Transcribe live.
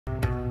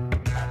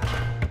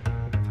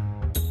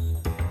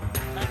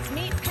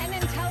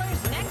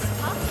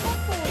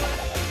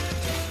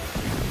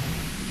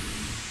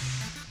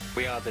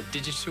We are the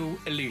digital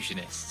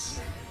illusionists.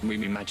 We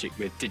do magic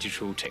with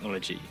digital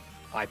technology,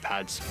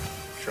 iPads,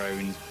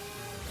 drones,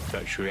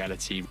 virtual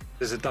reality.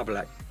 There's a double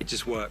act. It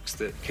just works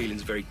that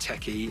Keelan's very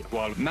techie.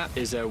 While Matt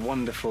is a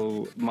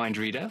wonderful mind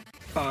reader,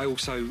 I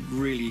also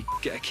really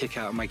get a kick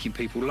out of making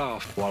people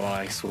laugh. while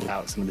I sort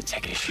out some of the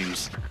tech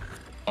issues.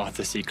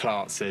 Arthur C.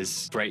 Clarke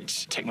says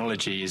great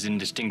technology is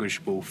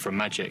indistinguishable from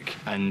magic,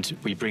 and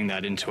we bring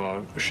that into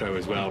our show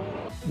as well.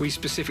 We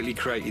specifically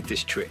created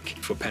this trick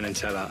for Penn and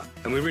Teller,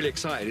 and we're really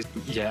excited.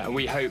 Yeah, and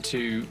we hope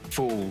to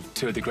fool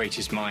two of the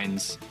greatest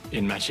minds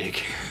in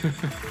magic. Put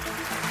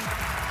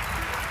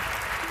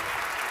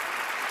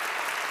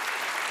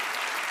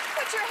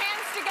your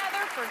hands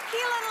together for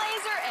Keelan,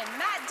 Leyser, and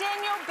Matt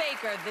Daniel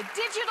Baker, the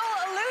digital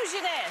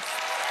illusionist.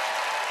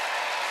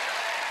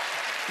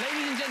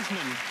 Ladies and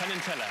gentlemen, Penn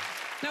and Teller.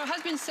 Now, it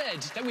has been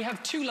said that we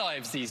have two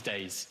lives these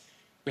days.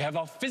 We have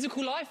our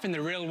physical life in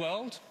the real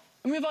world,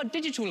 and we have our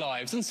digital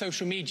lives on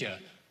social media,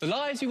 the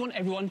lives we want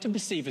everyone to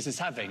perceive us as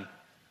having,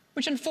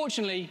 which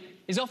unfortunately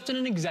is often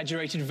an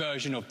exaggerated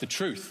version of the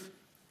truth.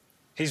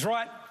 He's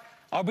right.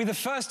 I'll be the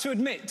first to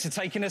admit to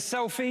taking a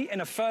selfie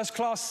in a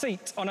first-class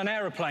seat on an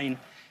aeroplane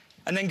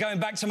and then going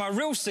back to my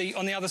real seat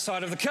on the other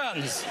side of the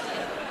curtains.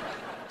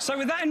 So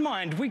with that in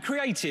mind, we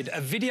created a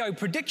video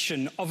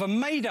prediction of a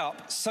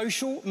made-up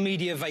social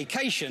media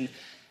vacation,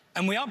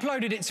 and we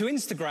uploaded it to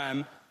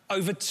Instagram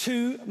over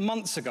 2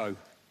 months ago.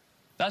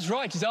 That's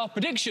right, it's our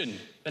prediction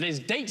that is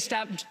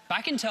date-stamped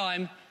back in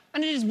time,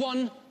 and it is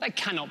one that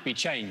cannot be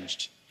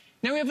changed.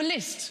 Now, we have a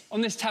list on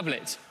this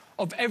tablet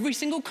of every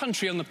single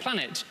country on the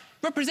planet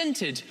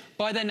represented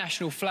by their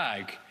national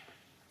flag.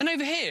 And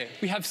over here,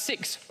 we have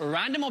 6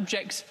 random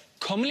objects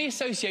commonly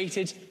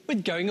associated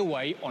with going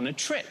away on a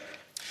trip.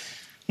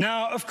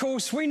 Now, of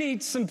course, we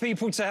need some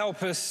people to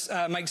help us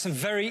make some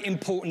very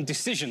important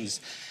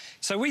decisions.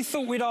 So we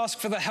thought we'd ask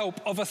for the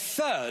help of a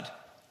third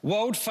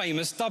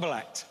world-famous double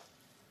act.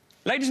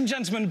 Ladies and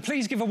gentlemen,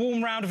 please give a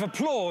warm round of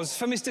applause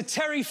for Mr.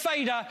 Terry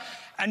Fator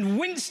and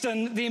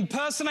Winston, the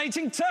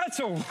impersonating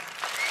turtle.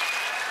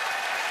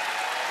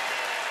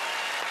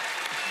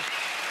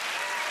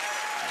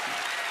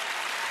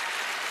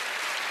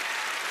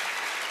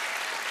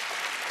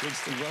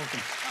 Winston,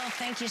 welcome. Oh,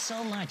 thank you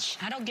so much.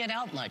 I don't get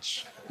out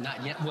much.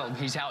 Not yet. Well,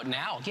 he's out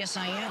now. Yes,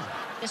 I am.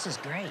 This is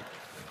great.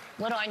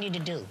 What do I need to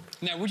do?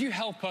 Now, would you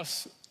help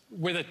us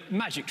with a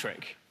magic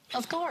trick?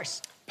 Of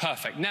course.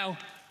 Perfect. Now,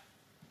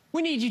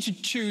 we need you to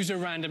choose a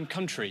random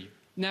country.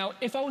 Now,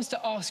 if I was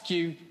to ask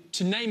you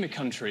to name a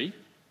country,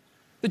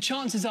 the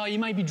chances are you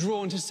may be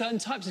drawn to certain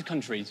types of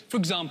countries. For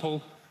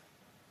example,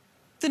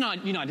 the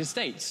United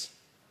States,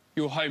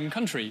 your home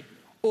country.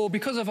 Or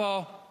because of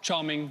our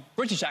charming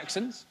British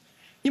accents,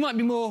 you might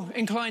be more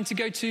inclined to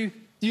go to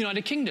the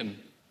United Kingdom.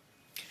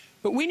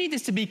 But we need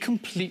this to be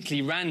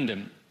completely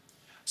random.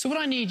 So what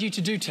I need you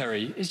to do,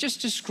 Terry, is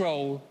just to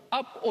scroll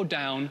up or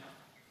down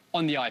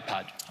on the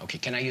iPad. Okay,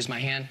 can I use my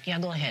hand? Yeah,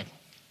 go ahead.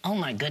 Oh,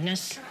 my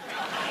goodness.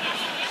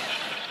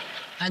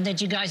 I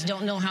bet you guys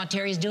don't know how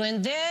Terry's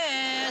doing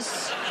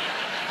this.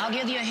 I'll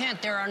give you a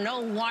hint. There are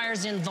no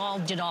wires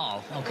involved at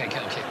all. Okay,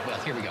 well,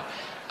 here we go.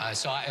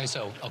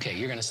 Okay,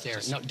 you're gonna stare.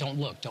 No, don't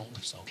look,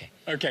 so, okay.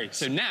 Okay,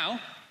 so now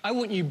I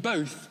want you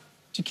both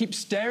to keep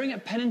staring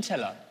at Penn and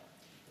Teller.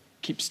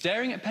 Keep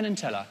staring at Penn and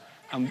Teller,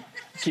 and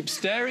keep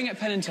staring at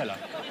Penn and Teller.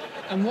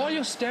 And while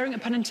you're staring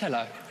at Penn and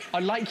Teller,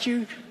 I'd like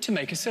you to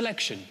make a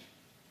selection.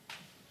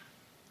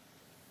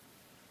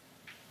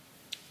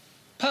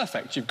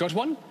 Perfect, you've got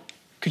one.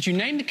 Could you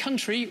name the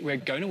country we're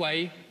going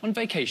away on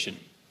vacation?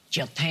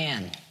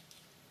 Japan.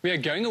 We are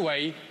going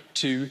away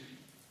to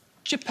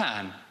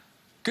Japan.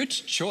 Good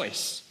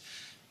choice.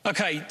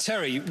 Okay,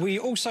 Terry, we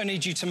also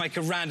need you to make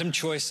a random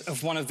choice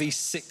of one of these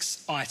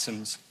 6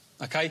 items,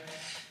 okay?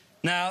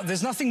 Now,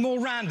 there's nothing more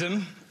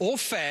random or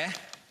fair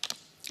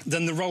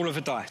than the roll of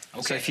a die.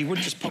 Okay. So if you would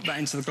just pop that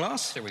into the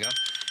glass. There we go.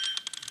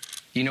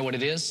 You know what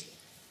it is?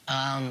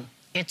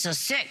 It's a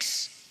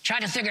 6. Try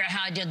to figure out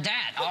how I did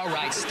that. All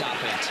right, stop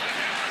it.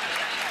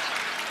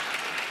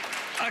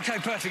 Okay,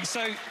 perfect.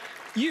 So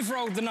you've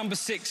rolled the number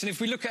 6, and if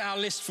we look at our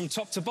list from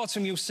top to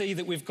bottom, you'll see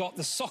that we've got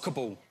the soccer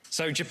ball.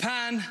 So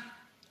Japan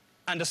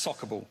and a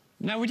soccer ball.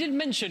 Now, we didn't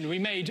mention we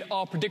made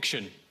our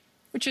prediction,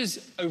 which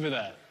is over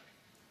there.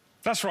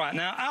 That's right.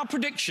 Now, our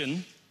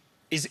prediction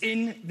is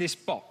in this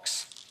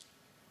box.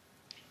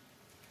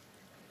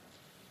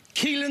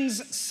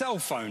 Keelan's cell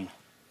phone.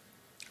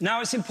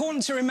 Now, it's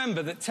important to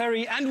remember that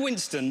Terry and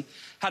Winston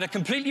had a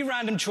completely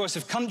random choice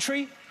of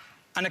country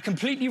and a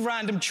completely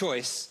random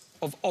choice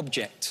of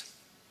object.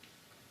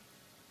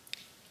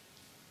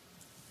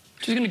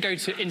 Just going to go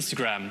to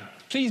Instagram.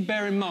 Please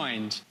bear in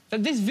mind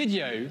that this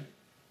video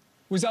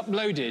was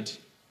uploaded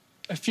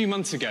a few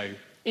months ago.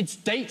 It's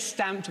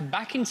date-stamped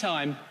back in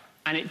time,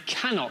 and it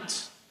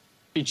cannot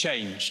be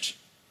changed.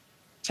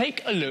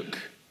 Take a look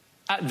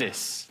at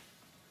this.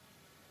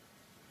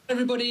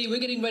 Everybody,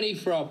 we're getting ready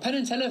for our Penn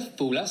and Teller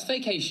Fool Us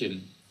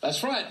vacation.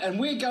 That's right, and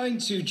we're going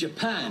to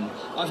Japan.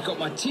 I've got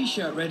my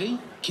T-shirt ready,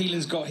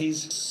 Keelan's got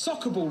his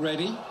soccer ball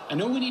ready,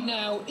 And all we need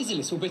now is a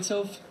little bit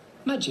of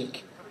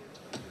magic.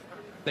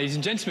 Ladies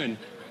and gentlemen,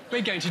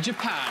 we're going to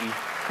Japan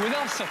with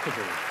our soccer ball.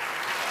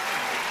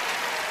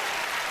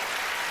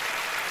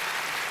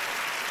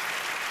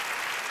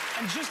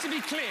 And just to be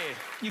clear,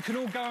 you can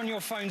all go on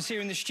your phones here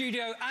in the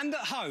studio and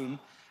at home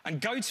and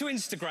go to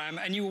Instagram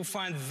and you will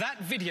find that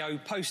video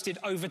posted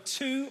over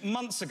 2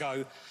 months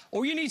ago.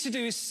 All you need to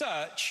do is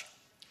search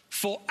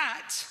for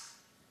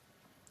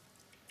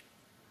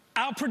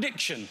 @Our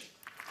Prediction.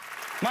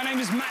 My name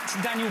is Matt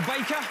Daniel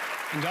Baker.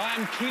 And I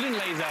am Keelan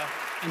Leyser,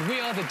 and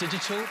we are the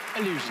Digital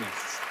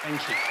Illusionists.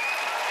 Thank you.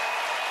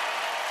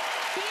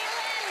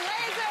 Keelan,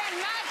 Leyser, and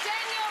Matt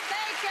Daniel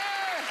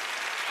Baker.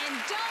 And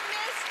don't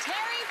miss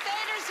Terry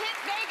Fator's hit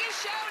Vegas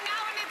show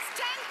now in its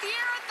 10th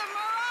year at the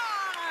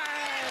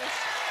Mirage.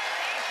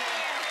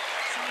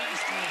 So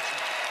nice to meet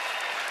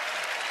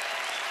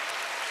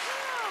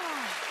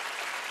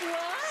you.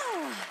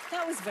 Wow,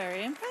 that was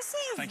very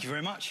impressive. Thank you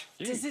very much.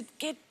 Does it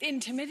get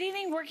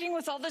intimidating working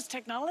with all this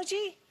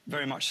technology?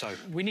 Very much so.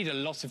 We need a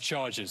lot of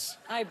chargers.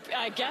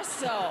 I guess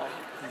so.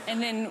 And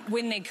then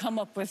when they come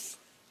up with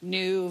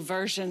new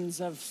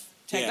versions of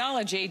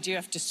technology, do you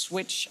have to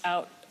switch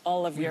out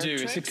all of your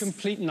tricks? It's a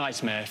complete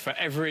nightmare. For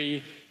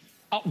every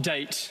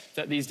update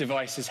that these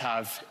devices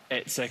have,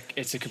 it's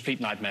a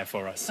complete nightmare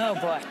for us. Oh,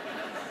 boy.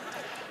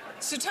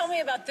 So tell me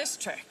about this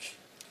trick.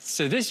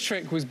 So this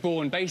trick was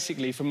born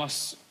basically from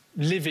us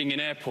living in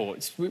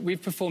airports.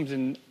 We've performed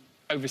in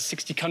over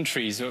 60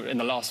 countries in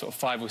the last sort of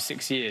 5 or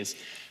 6 years.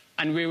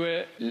 And we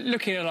were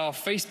looking at our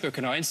Facebook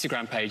and our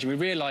Instagram page, and we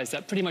realised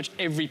that pretty much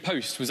every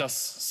post was us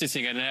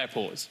sitting at an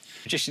airport.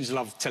 Magicians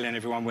love telling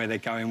everyone where they're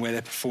going, where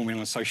they're performing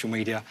on social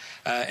media,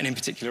 and in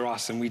particular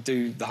us, and we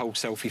do the whole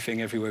selfie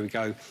thing everywhere we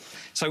go.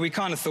 So we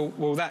kind of thought,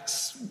 well,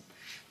 let's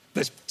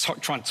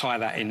try and tie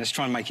that in. Let's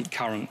try and make it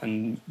current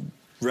and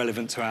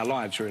relevant to our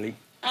lives, really.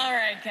 All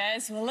right,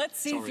 guys. Well, let's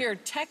see if you're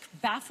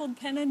tech-baffled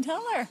Penn and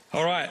Teller.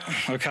 All right,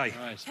 OK.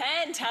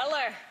 Penn,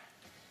 Teller.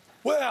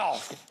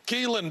 Well,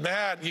 Keelan,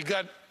 Matt, you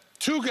got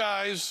 2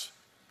 guys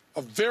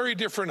of very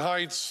different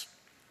heights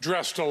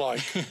dressed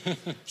alike.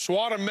 So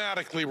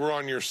automatically we're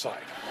on your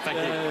side. Thank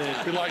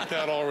you. We like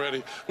that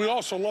already. We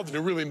also love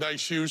the really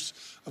nice use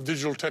of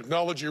digital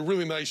technology, a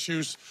really nice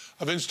use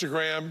of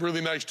Instagram,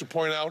 really nice to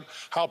point out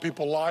how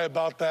people lie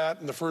about that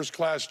and the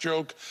first-class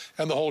joke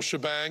and the whole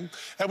shebang.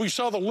 And we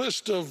saw the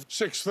list of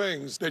 6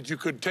 things that you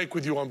could take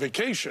with you on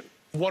vacation.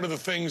 One of the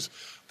things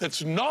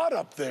that's not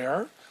up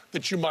there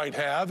that you might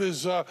have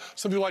is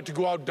some people like to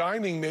go out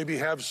dining, maybe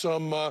have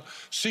some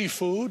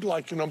seafood,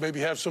 like, maybe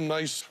have some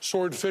nice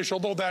swordfish,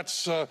 although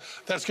that's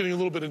getting a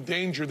little bit in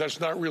danger. That's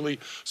not really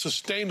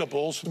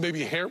sustainable. So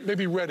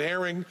maybe red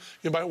herring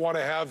you might want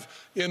to have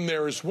in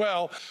there as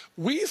well.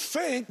 We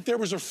think there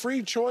was a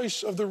free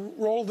choice of the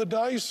roll of the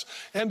dice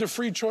and a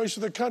free choice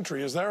of the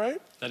country. Is that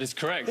right? That is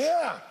correct.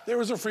 Yeah, there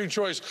was a free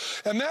choice.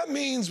 And that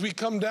means we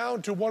come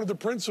down to one of the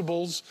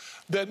principles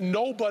that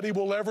nobody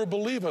will ever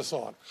believe us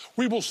on.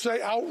 We will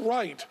say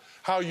outright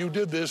how you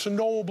did this, and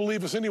no one will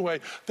believe us anyway.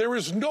 There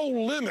is no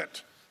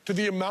limit to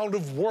the amount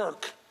of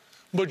work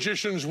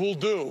magicians will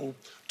do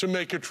to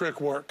make a trick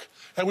work.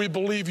 And we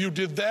believe you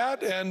did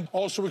that and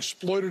also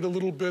exploited a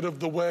little bit of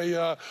the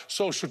way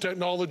social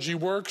technology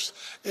works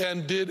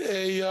and did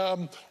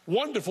a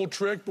wonderful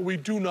trick, but we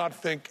do not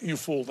think you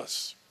fooled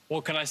us.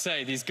 What can I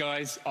say? These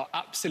guys are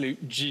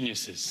absolute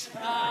geniuses.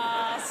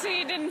 So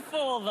you didn't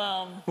fool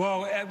them.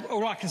 Well,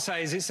 all I can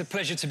say is it's a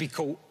pleasure to be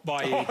caught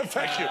by you. Oh,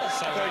 thank you.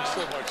 Thanks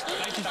so much.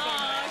 Thank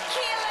you.